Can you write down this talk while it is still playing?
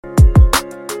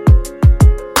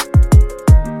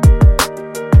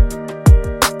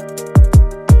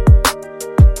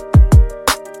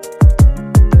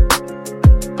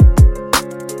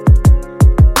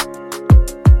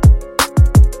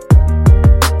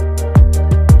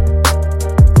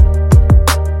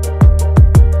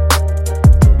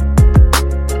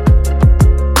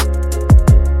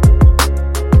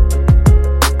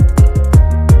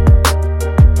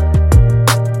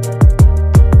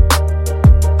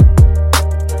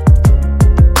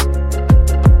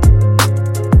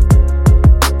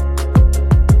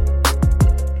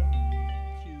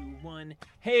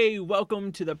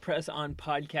Welcome to the Press On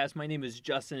Podcast. My name is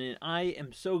Justin, and I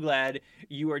am so glad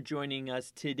you are joining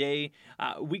us today.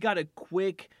 We got a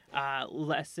quick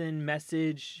lesson,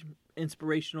 message,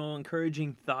 inspirational,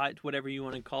 encouraging thought, whatever you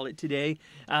want to call it today.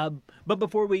 But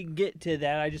before we get to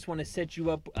that, I just want to set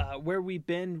you up where we've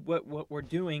been, what we're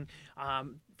doing.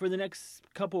 For the next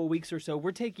couple of weeks or so,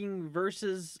 we're taking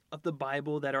verses of the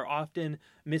Bible that are often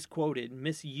misquoted,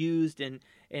 misused, and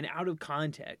out of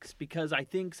context, because I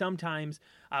think sometimes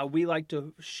we like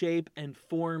to shape and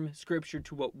form Scripture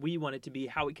to what we want it to be,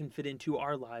 how it can fit into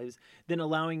our lives, then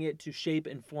allowing it to shape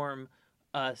and form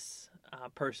us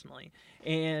personally.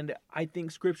 And I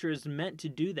think Scripture is meant to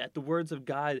do that. The words of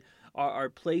God are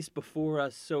placed before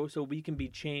us so we can be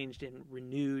changed and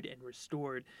renewed and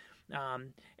restored.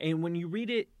 And when you read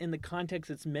it in the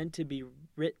context it's meant to be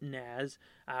written as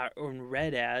or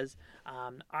read as,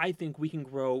 I think we can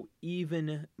grow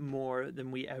even more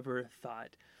than we ever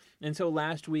thought. And so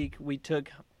last week we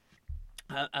took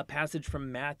a passage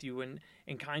from Matthew and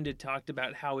kind of talked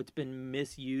about how it's been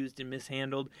misused and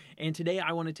mishandled. And today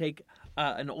I want to take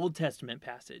an Old Testament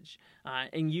passage.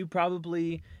 And you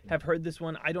probably have heard this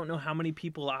one. I don't know how many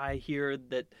people I hear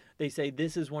that they say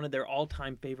this is one of their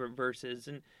all-time favorite verses.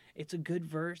 And it's a good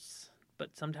verse,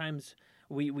 but sometimes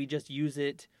we just use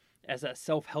it as a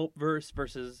self-help verse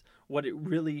versus what it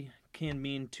really can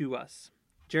mean to us.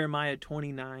 Jeremiah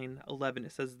 29:11,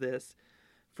 it says this,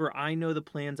 "For I know the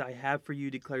plans I have for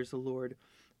you, declares the Lord,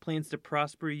 plans to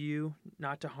prosper you,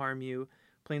 not to harm you,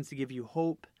 plans to give you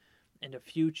hope and a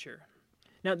future."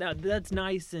 Now that's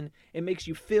nice, and it makes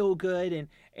you feel good,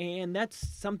 and that's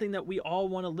something that we all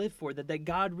want to live for, that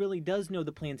God really does know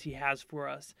the plans he has for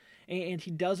us, and he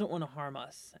doesn't want to harm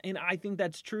us. And I think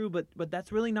that's true, but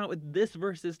that's really not what this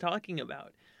verse is talking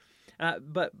about.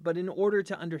 But in order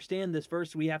to understand this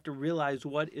verse, we have to realize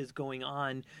what is going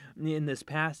on in this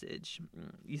passage.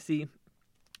 You see,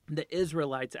 the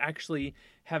Israelites actually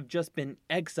have just been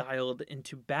exiled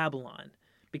into Babylon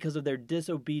because of their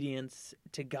disobedience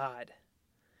to God.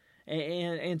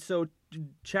 And so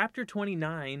chapter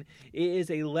 29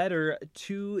 is a letter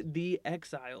to the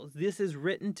exiles. This is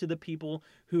written to the people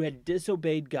who had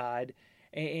disobeyed God,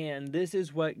 and this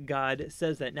is what God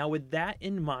says that. Now, with that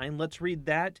in mind, let's read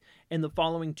that and the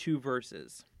following two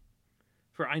verses.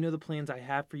 "For I know the plans I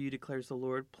have for you, declares the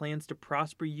Lord, plans to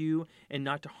prosper you and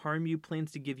not to harm you,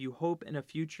 plans to give you hope and a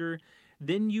future.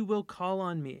 Then you will call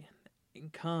on me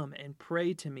and come and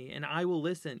pray to me, and I will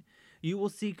listen. You will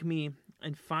seek me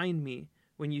and find me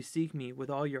when you seek me with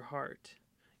all your heart.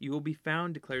 You will be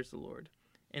found, declares the Lord,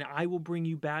 and I will bring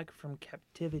you back from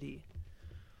captivity."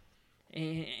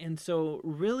 And so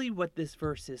really what this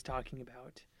verse is talking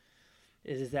about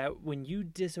is that when you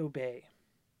disobey,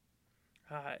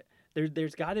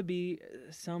 there's got to be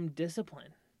some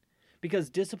discipline, because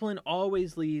discipline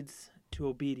always leads to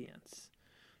obedience.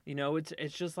 You know, it's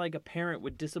just like a parent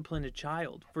would discipline a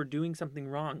child for doing something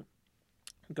wrong.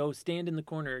 Go stand in the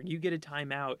corner. You get a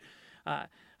timeout,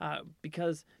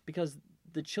 because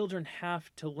the children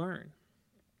have to learn.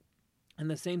 And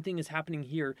the same thing is happening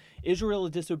here. Israel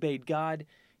has disobeyed God.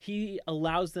 He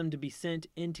allows them to be sent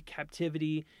into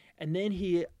captivity, and then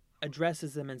he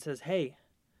addresses them and says, "Hey,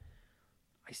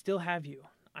 I still have you.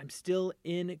 I'm still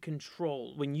in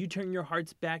control. When you turn your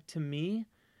hearts back to me,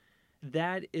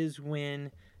 that is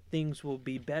when things will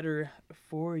be better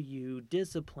for you."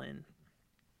 Discipline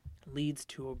leads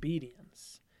to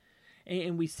obedience.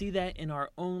 And we see that in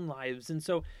our own lives. And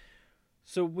so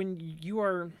when you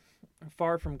are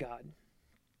far from God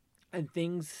and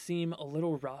things seem a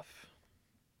little rough,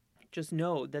 just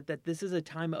know that this is a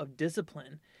time of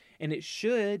discipline, and it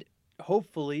should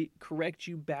hopefully correct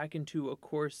you back into a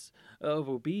course of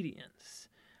obedience,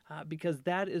 because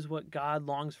that is what God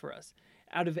longs for us.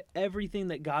 Out of everything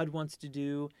that God wants to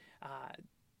do,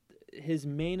 his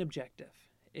main objective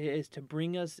is to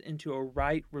bring us into a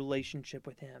right relationship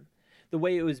with him, the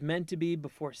way it was meant to be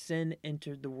before sin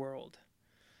entered the world.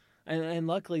 And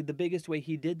luckily, the biggest way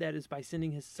he did that is by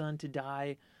sending his son to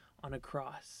die on a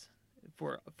cross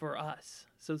for us,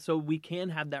 so we can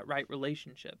have that right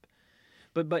relationship.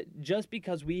 But just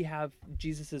because we have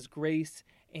Jesus's grace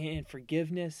and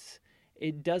forgiveness,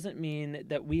 it doesn't mean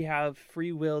that we have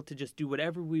free will to just do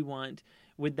whatever we want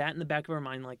with that in the back of our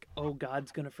mind, like, oh,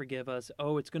 God's going to forgive us.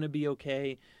 Oh, it's going to be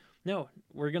okay. No,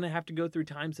 we're going to have to go through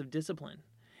times of discipline,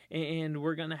 and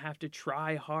we're going to have to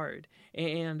try hard,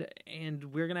 and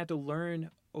we're going to have to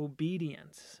learn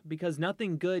obedience, because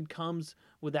nothing good comes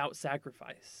without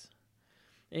sacrifice.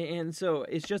 And so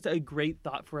it's just a great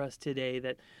thought for us today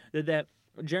that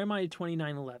Jeremiah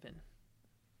 29:11,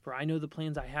 "For I know the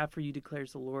plans I have for you,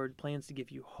 declares the Lord, plans to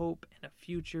give you hope and a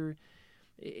future."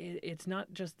 it's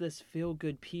not just this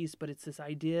feel-good peace, but it's this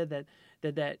idea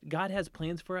that God has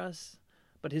plans for us,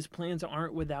 but his plans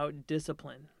aren't without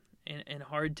discipline and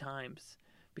hard times,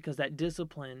 because that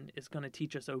discipline is going to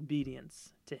teach us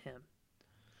obedience to him.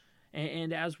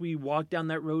 And as we walk down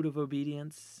that road of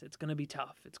obedience, it's going to be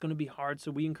tough. It's going to be hard.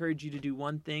 So we encourage you to do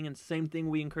one thing, and same thing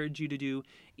we encourage you to do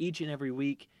each and every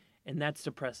week, and that's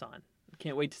to press on.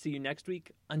 Can't wait to see you next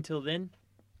week. Until then,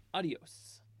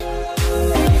 adios.